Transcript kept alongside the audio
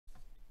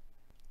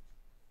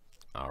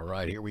All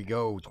right, here we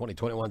go.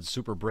 2021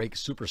 Super Break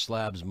Super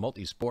Slabs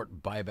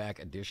Multi-Sport Buyback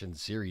Edition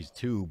Series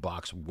 2,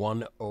 Box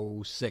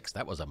 106.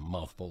 That was a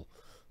mouthful.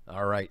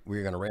 All right,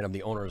 we're going to random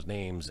the owner's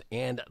names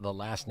and the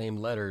last name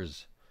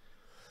letters.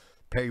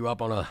 Pair you up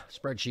on a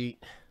spreadsheet.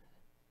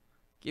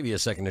 Give you a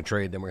second to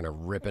trade, then we're going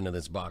to rip into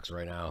this box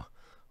right now.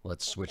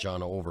 Let's switch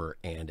on over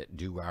and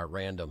do our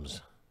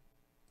randoms.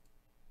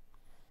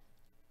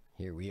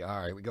 Here we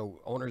are. Here we go.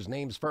 Owner's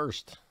names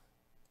first.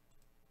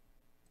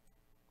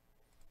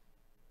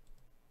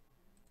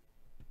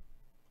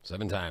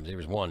 Seven times.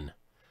 Here's 1,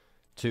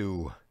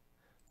 2,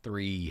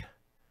 3,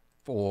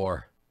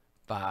 4,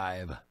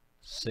 5,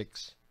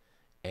 6,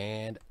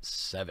 and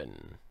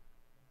 7.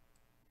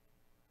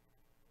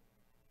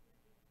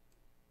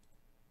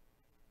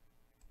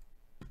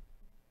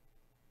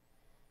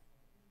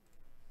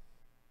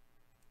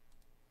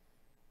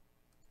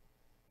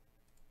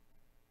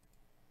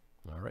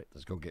 All right,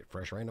 let's go get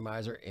fresh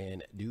randomizer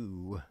and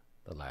do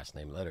the last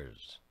name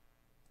letters.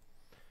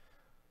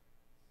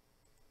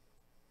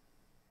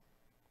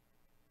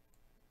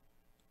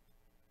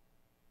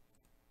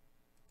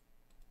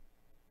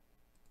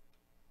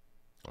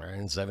 All right,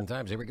 and 7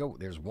 times. Here we go.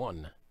 There's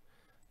 1.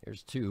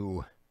 There's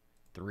 2,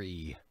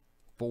 3,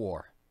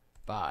 4,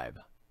 5,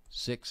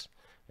 6,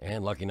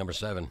 and lucky number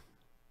 7.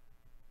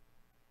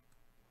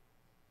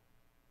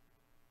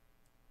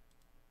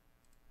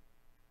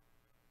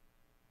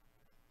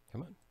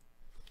 Come on.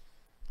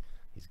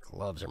 These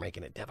gloves are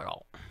making it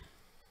difficult.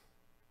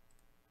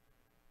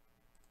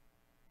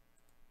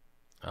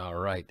 All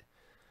right.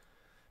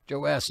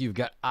 Joe S., you've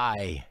got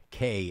I,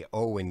 K,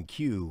 O, and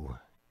Q,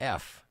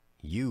 F,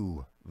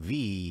 U,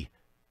 V,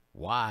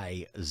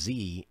 Y,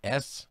 Z,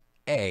 S,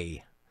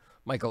 A.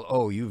 Michael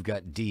O., you've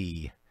got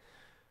D.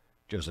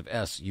 Joseph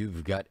S.,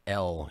 you've got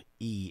L,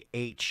 E,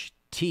 H,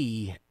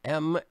 T,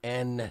 M,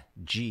 N,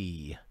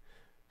 G.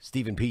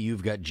 Stephen P.,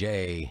 you've got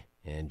J.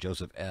 And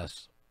Joseph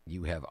S.,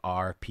 you have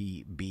R,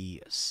 P,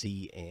 B,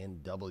 C,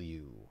 and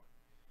W.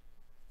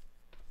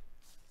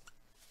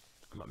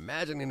 I'm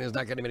imagining there's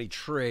not going to be any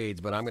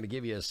trades, but I'm going to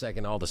give you a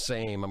second all the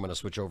same. I'm going to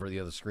switch over to the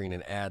other screen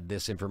and add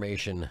this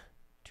information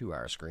to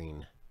our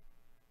screen.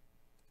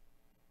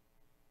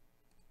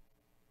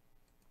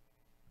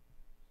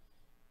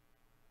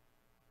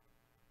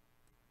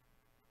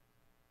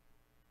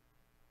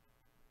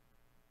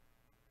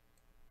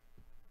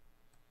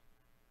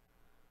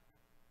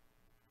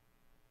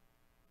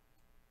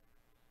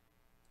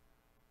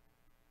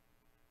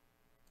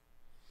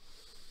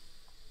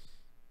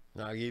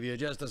 I'll give you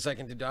just a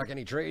second to dock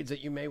any trades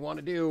that you may want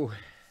to do.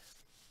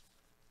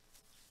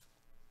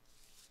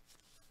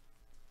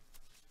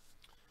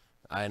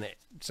 And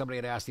somebody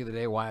had asked the other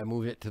day why I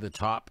move it to the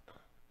top.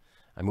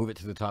 I move it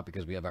to the top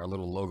because we have our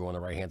little logo on the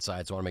right-hand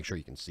side, so I want to make sure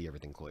you can see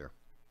everything clear.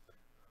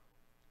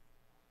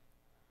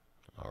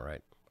 All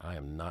right. I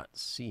am not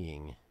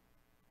seeing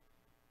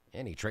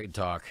any trade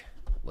talk.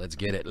 Let's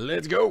get it.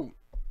 Let's go.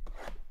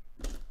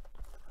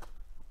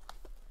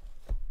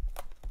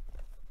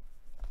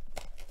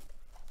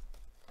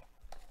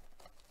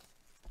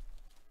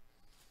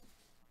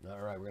 All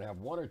right, we're going to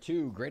have 1 or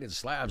 2 graded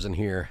slabs in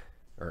here,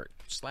 or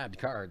slabbed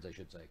cards, I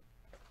should say.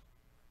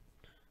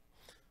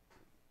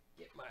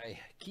 Get my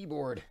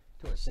keyboard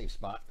to a safe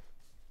spot.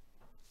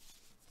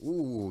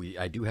 Ooh,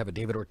 I do have a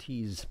David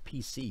Ortiz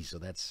PC, so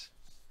that's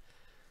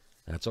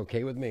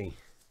okay with me.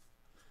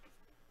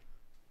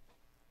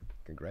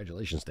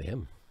 Congratulations to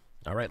him.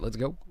 All right, let's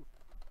go.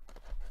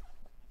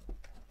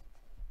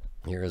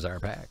 Here is our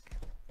pack.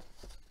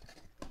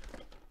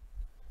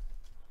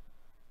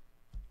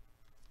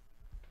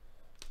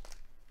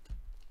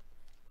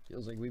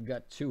 Feels like we've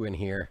got 2 in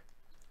here.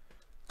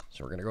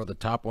 So we're going to go with the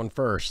top one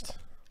first.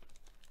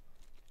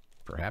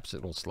 Perhaps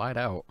it will slide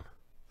out.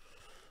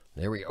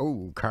 There we go.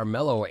 Oh,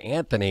 Carmelo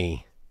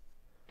Anthony.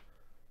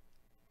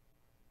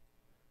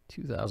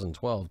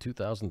 2012,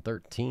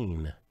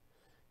 2013.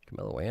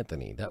 Carmelo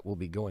Anthony. That will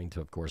be going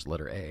to, of course,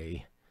 letter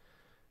A.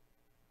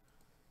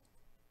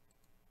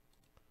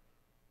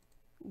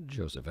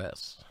 Joseph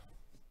S.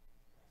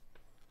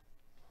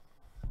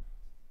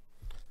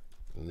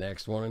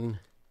 Next one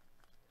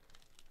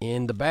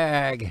in the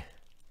bag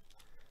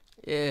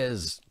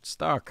is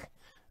stuck.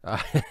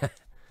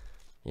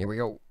 Here we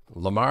go.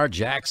 Lamar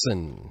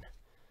Jackson.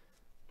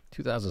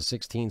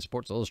 2016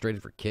 Sports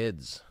Illustrated for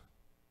Kids.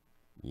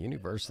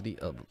 University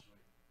of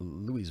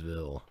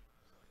Louisville.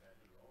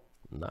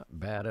 Not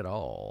bad at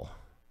all.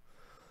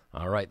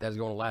 All right, that's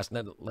going to last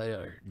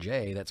letter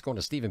J. That's going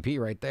to Stephen P.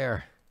 right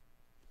there.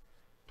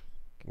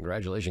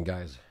 Congratulations,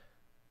 guys.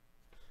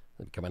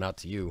 Coming out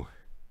to you.